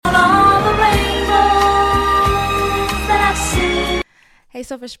Hey,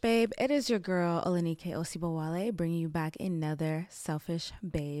 Selfish Babe. It is your girl, Olenike Osibowale, bringing you back another Selfish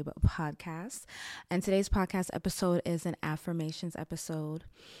Babe podcast. And today's podcast episode is an affirmations episode.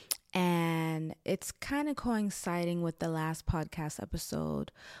 And it's kind of coinciding with the last podcast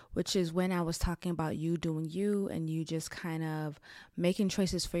episode, which is when I was talking about you doing you and you just kind of making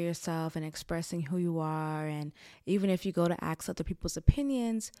choices for yourself and expressing who you are. And even if you go to ask other people's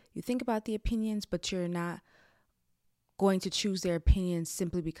opinions, you think about the opinions, but you're not going to choose their opinions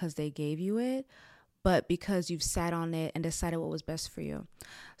simply because they gave you it, but because you've sat on it and decided what was best for you.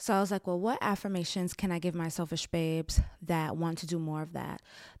 So I was like, well, what affirmations can I give my selfish babes that want to do more of that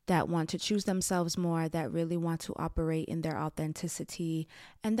want to choose themselves more, that really want to operate in their authenticity,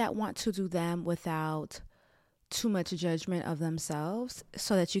 and that want to do them without too much judgment of themselves,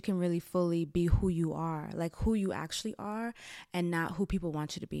 so that you can really fully be who you are, like who you actually are and not who people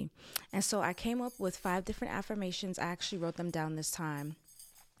want you to be. And so I came up with 5 different affirmations. I actually wrote them down this time.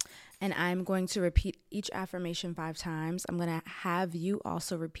 And I'm going to repeat each affirmation 5 times. I'm going to have you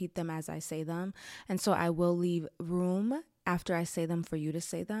also repeat them as I say them. And so I will leave room after I say them for you to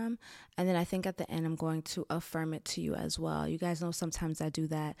say them. And then I think at the end, I'm going to affirm it to you as well. You guys know sometimes I do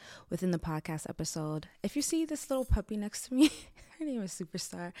that within the podcast episode. If you see this little puppy next to me, her name is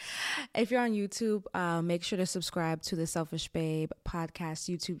Superstar. If you're on YouTube, make sure to subscribe to the Selfish Babe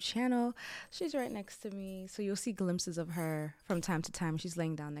podcast YouTube channel. She's right next to me, so you'll see glimpses of her from time to time. She's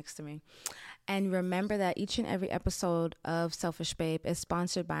laying down next to me. And remember that each and every episode of Selfish Babe is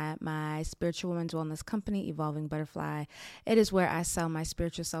sponsored by my spiritual women's wellness company, Evolving Butterfly. It is where I sell my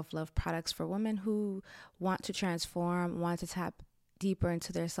spiritual self-love products for women who want to transform, want to tap deeper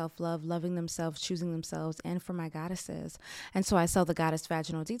into their self-love, loving themselves, choosing themselves, and for my goddesses. And so I sell the Goddess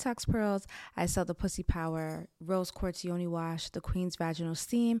Vaginal Detox Pearls, I sell the Pussy Power Rose Quartz Yoni Wash, the Queen's Vaginal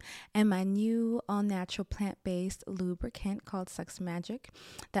Steam, and my new all-natural plant-based lubricant called Sex Magic.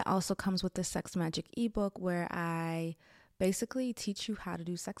 That also comes with the Sex Magic ebook, where I basically teach you how to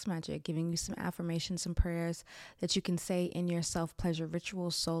do sex magic, giving you some affirmations and prayers that you can say in your self-pleasure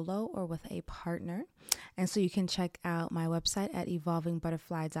ritual solo or with a partner. And so you can check out my website at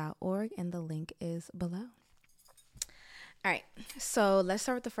evolvingbutterfly.org, and the link is below. All right, so let's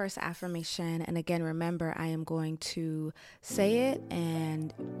start with the first affirmation. And again, remember, I am going to say it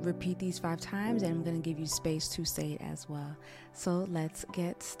and repeat these 5 times, and I'm going to give you space to say it as well. So let's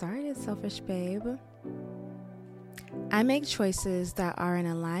get started, Selfish Babe. I make choices that are in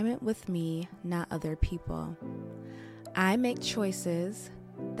alignment with me, not other people. I make choices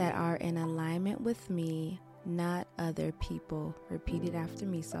that are in alignment with me, not other people. Repeat it after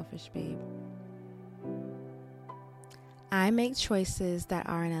me, Selfish Babe. I make choices that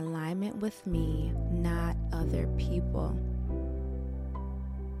are in alignment with me, not other people.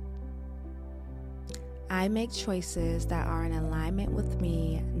 I make choices that are in alignment with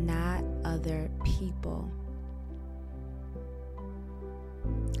me, not other people.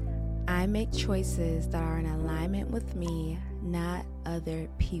 I make choices that are in alignment with me, not other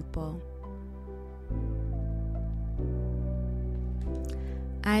people.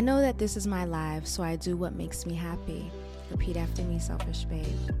 I know that this is my life, so I do what makes me happy. Repeat after me, Selfish Babe.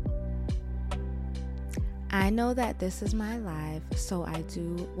 I know that this is my life, so I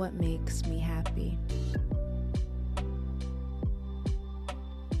do what makes me happy.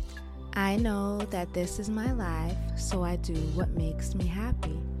 I know that this is my life, so I do what makes me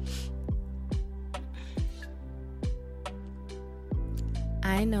happy.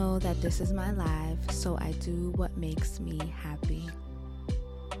 I know that this is my life, so I do what makes me happy.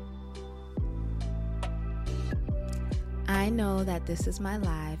 I know that this is my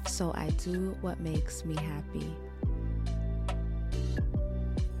life, so I do what makes me happy.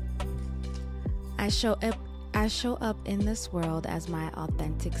 I show up in this world as my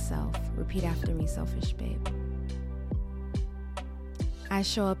authentic self. Repeat after me, Selfish Babe. I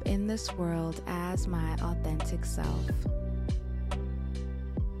show up in this world as my authentic self.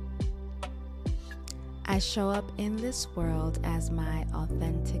 I show up in this world as my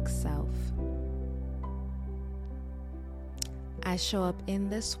authentic self. I show up in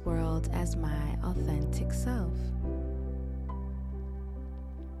this world as my authentic self.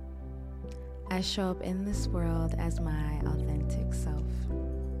 I show up in this world as my authentic self.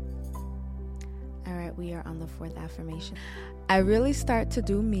 All right, we are on the 4th affirmation. I really start to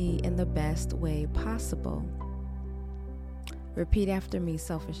do me in the best way possible. Repeat after me,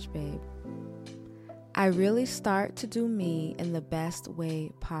 Selfish Babe. I really start to do me in the best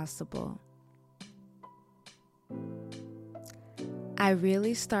way possible. I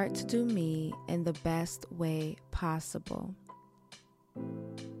really start to do me in the best way possible.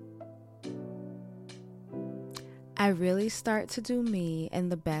 I really start to do me in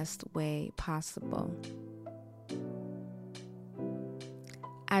the best way possible.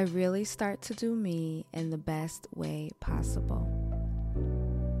 I really start to do me in the best way possible.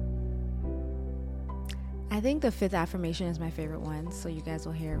 I think the fifth affirmation is my favorite one, so you guys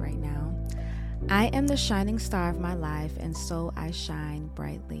will hear it right now. I am the shining star of my life, and so I shine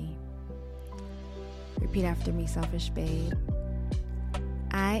brightly. Repeat after me, selfish babe.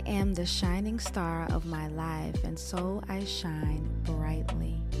 I am the shining star of my life, and so I shine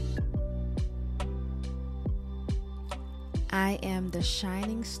brightly. I am the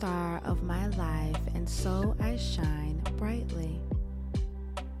shining star of my life, and so I shine brightly.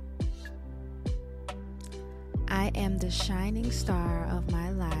 I am the shining star of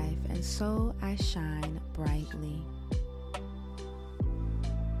my life, and so I shine brightly.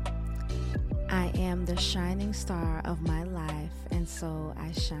 I am the shining star of my life, and so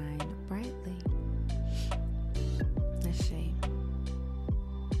I shine brightly. Let's see.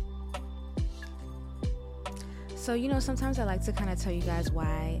 So, sometimes I like to kind of tell you guys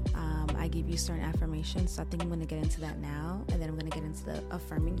why I give you certain affirmations. So I think I'm going to get into that now, and then I'm going to get into the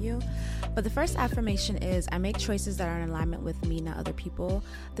affirming you. But the first affirmation is, I make choices that are in alignment with me, not other people.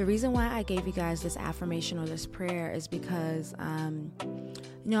 The reason why I gave you guys this affirmation or this prayer is because,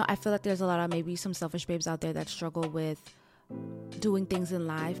 I feel like there's a lot of maybe some selfish babes out there that struggle with doing things in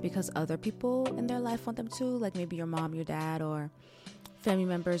life because other people in their life want them to, like maybe your mom, your dad, or family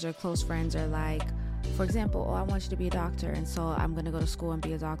members or close friends are like, for example, I want you to be a doctor, and so I'm going to go to school and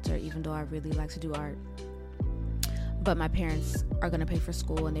be a doctor even though I really like to do art. But my parents are going to pay for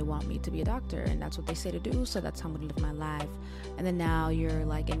school and they want me to be a doctor, and that's what they say to do, so that's how I'm going to live my life. And then now you're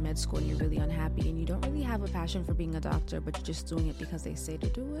like in med school and you're really unhappy and you don't really have a passion for being a doctor, but you're just doing it because they say to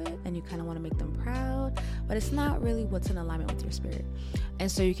do it, and you kind of want to make them proud, but it's not really what's in alignment with your spirit. And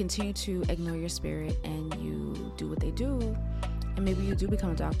so you continue to ignore your spirit and you do what they do. And maybe you do become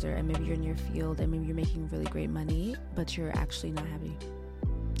a doctor, and maybe you're in your field, and maybe you're making really great money, but you're actually not happy.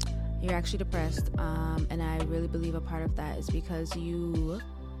 You're actually depressed. And I really believe a part of that is because you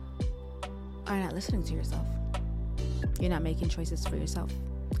are not listening to yourself. You're not making choices for yourself.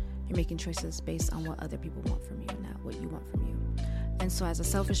 You're making choices based on what other people want from you, not what you want from you. And so as a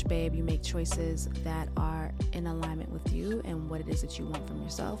selfish babe, you make choices that are in alignment with you and what it is that you want from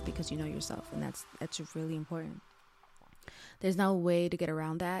yourself, because you know yourself. And that's really important. There's no way to get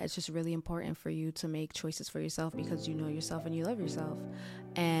around that. It's just really important for you to make choices for yourself because you know yourself and you love yourself.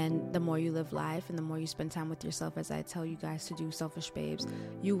 And the more you live life and the more you spend time with yourself, as I tell you guys to do, selfish babes,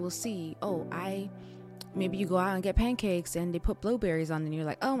 you will see, maybe you go out and get pancakes and they put blueberries on, and you're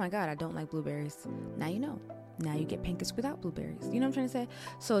like, oh my God, I don't like blueberries. Now you know. Now you get pancakes without blueberries. You know what I'm trying to say?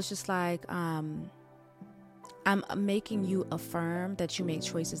 So it's just like, I'm making you affirm that you make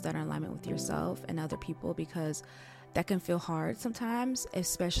choices that are in alignment with yourself and other people, because that can feel hard sometimes,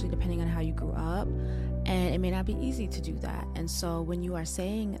 especially depending on how you grew up, and it may not be easy to do that. And so when you are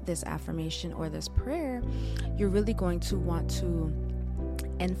saying this affirmation or this prayer, you're really going to want to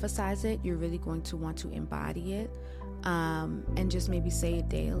emphasize it. You're really going to want to embody it, and just maybe say it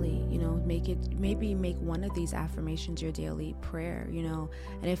daily. Make one of these affirmations your daily prayer. And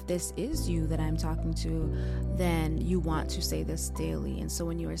if this is you that I'm talking to, then you want to say this daily. And so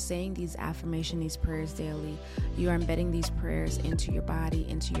when you are saying these affirmations, these prayers daily, you are embedding these prayers into your body,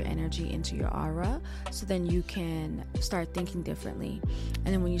 into your energy, into your aura, so then you can start thinking differently. And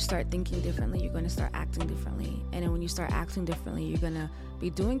then when you start thinking differently, you're going to start acting differently. And then when you start acting differently, you're going to be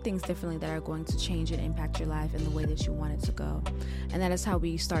doing things differently that are going to change and impact your life in the way that you want it to go. And that is how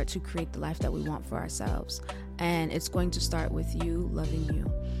we start to create the life that we want for ourselves. And it's going to start with you loving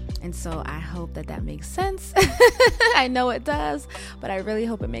you. And so I hope that makes sense. I know it does, but I really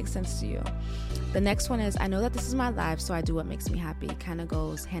hope it makes sense to you. The next one is, I know that this is my life, so I do what makes me happy. It kind of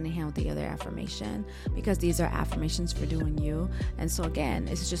goes hand in hand with the other affirmation, because these are affirmations for doing you. And so again,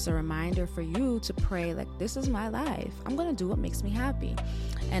 it's just a reminder for you to pray like, this is my life. I'm going to do what makes me happy.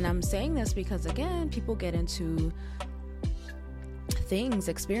 And I'm saying this because, again, people get into things,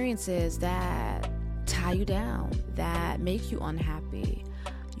 experiences that tie you down, that make you unhappy,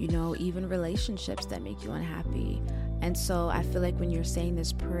 even relationships that make you unhappy. And so I feel like when you're saying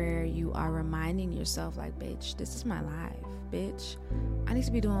this prayer, you are reminding yourself like, bitch, this is my life, bitch. I need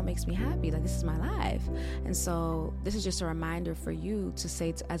to be doing what makes me happy. Like, this is my life. And so this is just a reminder for you to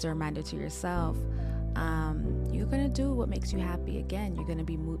say as a reminder to yourself, you're going to do what makes you happy. Again, you're going to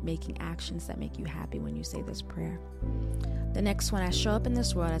be making actions that make you happy when you say this prayer. The next one, I show up in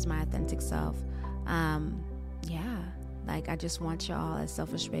this world as my authentic self. I just want y'all as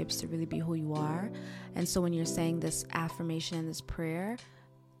selfish babes to really be who you are. And so when you're saying this affirmation and this prayer,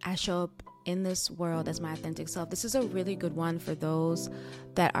 I show up in this world as my authentic self. This is a really good one for those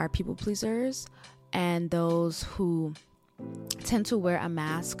that are people pleasers and those who tend to wear a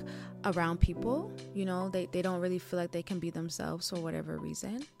mask around people. You know, they don't really feel like they can be themselves for whatever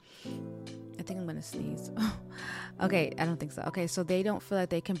reason. I think I'm gonna sneeze. Okay, I don't think so. Okay, so they don't feel like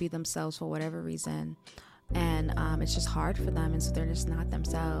they can be themselves for whatever reason, and it's just hard for them, and so they're just not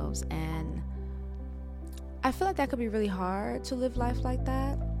themselves. And I feel like that could be really hard to live life like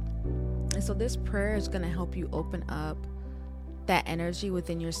that. And so this prayer is gonna help you open up that energy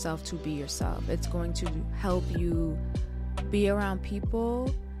within yourself to be yourself. It's going to help you be around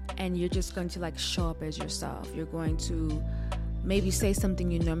people, and you're just going to like show up as yourself. You're going to maybe say something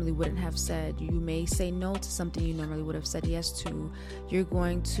you normally wouldn't have said. You may say no to something you normally would have said yes to. You're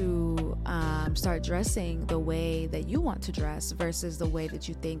going to start dressing the way that you want to dress versus the way that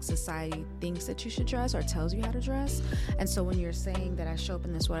you think society thinks that you should dress or tells you how to dress. And so when you're saying that I show up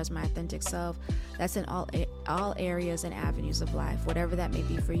in this world as my authentic self, that's in all areas and avenues of life, whatever that may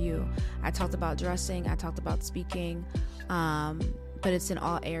be for you. I talked about dressing, I talked about speaking, but it's in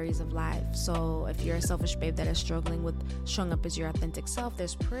all areas of life. So if you're a selfish babe that is struggling with showing up as your authentic self,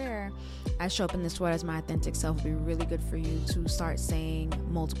 this prayer, I show up in this world as my authentic self, will be really good for you to start saying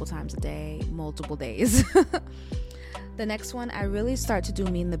multiple times a day, multiple days. The next one, I really start to do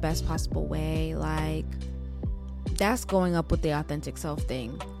me in the best possible way. Like, that's going up with the authentic self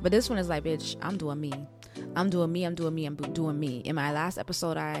thing. But this one is like, bitch, I'm doing me. I'm doing me, I'm doing me, I'm doing me. In my last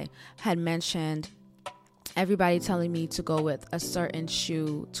episode, I had mentioned everybody telling me to go with a certain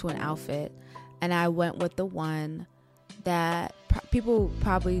shoe to an outfit, and I went with the one that people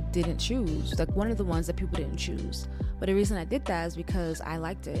probably didn't choose, like one of the ones that people didn't choose. But the reason I did that is because I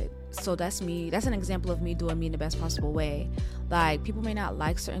liked it. So that's me. That's an example of me doing me in the best possible way. Like, people may not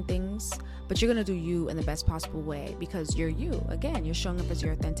like certain things, but you're gonna do you in the best possible way because you're you. Again, you're showing up as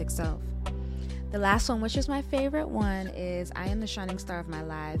your authentic self. The last one, which is my favorite one, is I am the shining star of my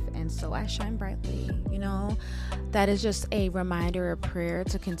life, and so I shine brightly. You know, that is just a reminder, a prayer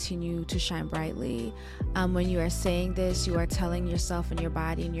to continue to shine brightly. When you are saying this, you are telling yourself and your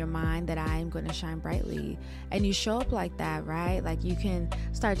body and your mind that I am going to shine brightly. And you show up like that, right? Like, you can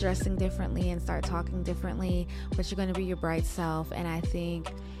start dressing differently and start talking differently, but you're going to be your bright self. And I think,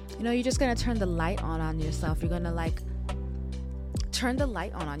 you know, you're just going to turn the light on yourself. You're going to turn the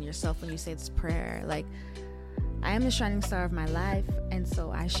light on yourself when you say this prayer. Like, I am the shining star of my life, and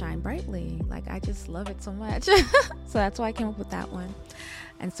so I shine brightly. Like, I just love it so much. So that's why I came up with that one.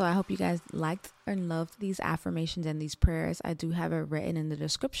 And so I hope you guys liked and loved these affirmations and these prayers. I do have it written in the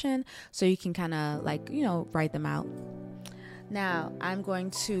description, so you can kind of write them out. Now I'm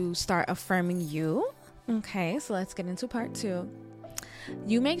going to start affirming you. Okay, so let's get into part 2.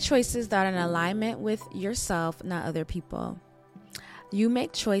 You make choices that are in alignment with yourself, not other people. You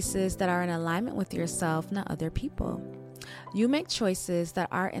make choices that are in alignment with yourself, not other people. You make choices that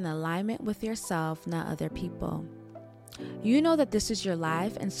are in alignment with yourself, not other people. You know that this is your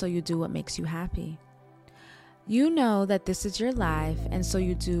life, and so you do what makes you happy. You know that this is your life, and so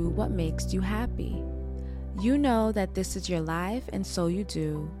you do what makes you happy. You know that this is your life, and so you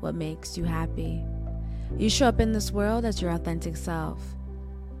do what makes you happy. You show up in this world as your authentic self.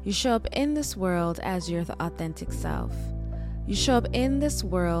 You show up in this world as your authentic self. You show up in this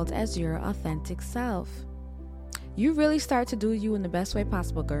world as your authentic self. You really start to do you in the best way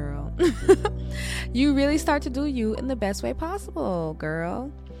possible, girl. You really start to do you in the best way possible,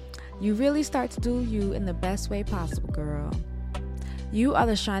 girl. You really start to do you in the best way possible, girl. You are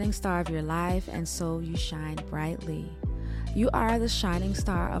the shining star of your life, and so you shine brightly. You are the shining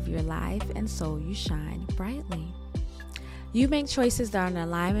star of your life, and so you shine brightly. You make choices that are in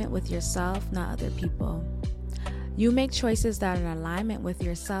alignment with yourself, not other people. You make choices that are in alignment with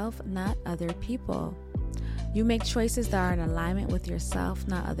yourself, not other people. You make choices that are in alignment with yourself,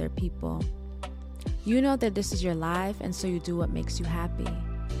 not other people. You know that this is your life, and so you do what makes you happy.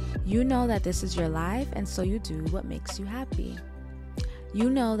 You know that this is your life, and so you do what makes you happy. You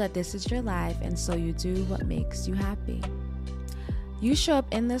know that this is your life, and so you do what makes you happy. You show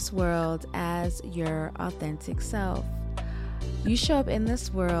up in this world as your authentic self. You show up in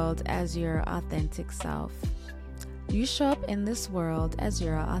this world as your authentic self. You show up in this world as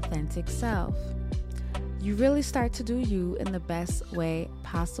your authentic self. You really start to do you in the best way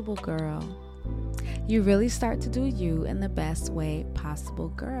possible, girl. You really start to do you in the best way possible,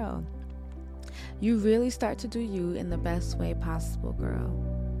 girl. You really start to do you in the best way possible, girl.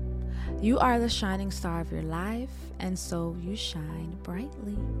 You are the shining star of your life, and so you shine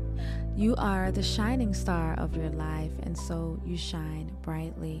brightly. You are the shining star of your life, and so you shine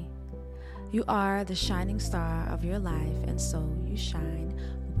brightly. You are the shining star of your life, and so you shine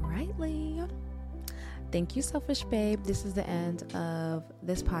brightly. shortly. Thank you, Selfish Babe. This is the end of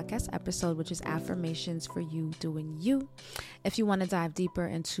this podcast episode, which is affirmations for you doing you. If you want to dive deeper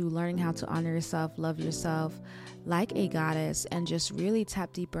into learning how to honor yourself, love yourself like a goddess, and just really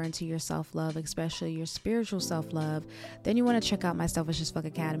tap deeper into your self-love, especially your spiritual self-love, then you want to check out my Selfish as Fuck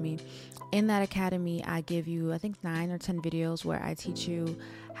Academy. In that academy, I give you, I think, 9 or 10 videos where I teach you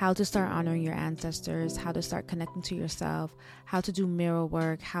how to start honoring your ancestors, how to start connecting to yourself, how to do mirror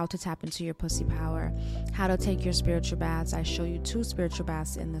work, how to tap into your pussy power, how to take your spiritual baths. I show you 2 spiritual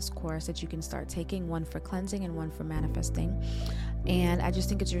baths in this course that you can start taking, one for cleansing and one for manifesting. And I just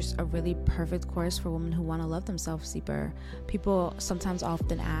think it's just a really perfect course for women who want to love themselves deeper. People sometimes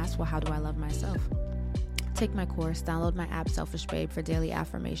often ask, well, how do I love myself? Take my course, download my app Selfish Babe for daily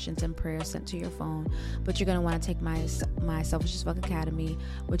affirmations and prayers sent to your phone. But you're going to want to take my Selfish as Fuck Academy,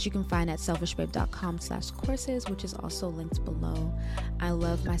 which you can find at selfishbabe.com/courses, which is also linked below. I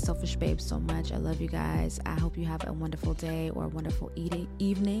love my Selfish Babe so much. I love you guys. I hope you have a wonderful day or a wonderful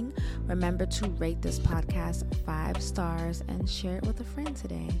evening. Remember to rate this podcast 5 stars and share it with a friend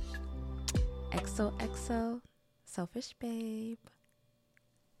today. XOXO, Selfish Babe.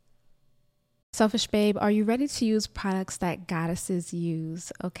 Selfish Babe, are you ready to use products that goddesses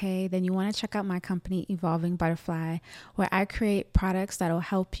use? Okay, then you want to check out my company, Evolving Butterfly, where I create products that will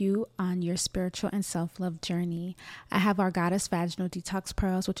help you on your spiritual and self-love journey. I have our Goddess Vaginal Detox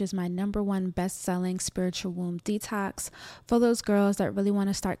Pearls, which is my #1 best-selling spiritual womb detox for those girls that really want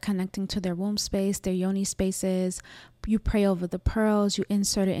to start connecting to their womb space, their yoni spaces. You pray over the pearls, you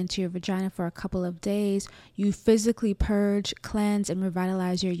insert it into your vagina for a couple of days, you physically purge, cleanse, and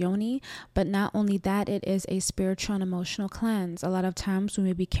revitalize your yoni. But not only that, it is a spiritual and emotional cleanse. A lot of times we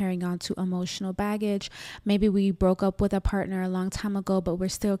may be carrying on to emotional baggage. Maybe we broke up with a partner a long time ago, but we're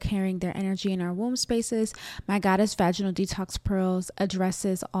still carrying their energy in our womb spaces. My Goddess Vaginal Detox Pearls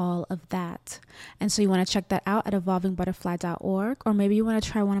addresses all of that. And so you want to check that out at evolvingbutterfly.org, or maybe you want to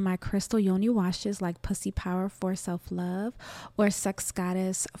try one of my crystal yoni washes like Pussy Power for self-love, or Sex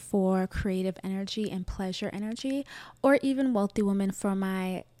Goddess for creative energy and pleasure energy, or even Wealthy Woman for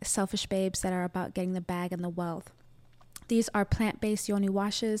my selfish babes that are about getting the bag and the wealth. These are plant-based yoni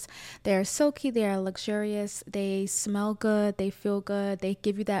washes. They are silky, they are luxurious, they smell good, they feel good, they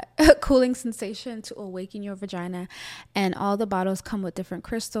give you that cooling sensation to awaken your vagina. And all the bottles come with different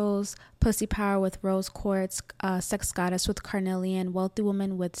crystals: Pussy Power with rose quartz, Sex Goddess with carnelian, Wealthy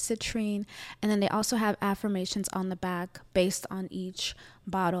Woman with citrine, and then they also have affirmations on the back based on each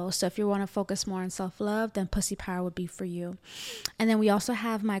bottle. So if you want to focus more on self-love, then Pussy Power would be for you. And then we also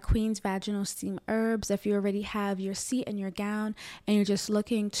have my Queen's Vaginal Steam Herbs. If you already have your seat and your gown and you're just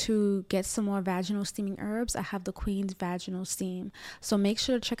looking to get some more vaginal steaming herbs, I have the Queen's Vaginal Steam. So make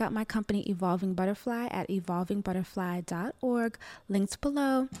sure to check out my company, Evolving Butterfly, at evolvingbutterfly.org. Links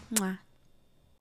below. Mwah.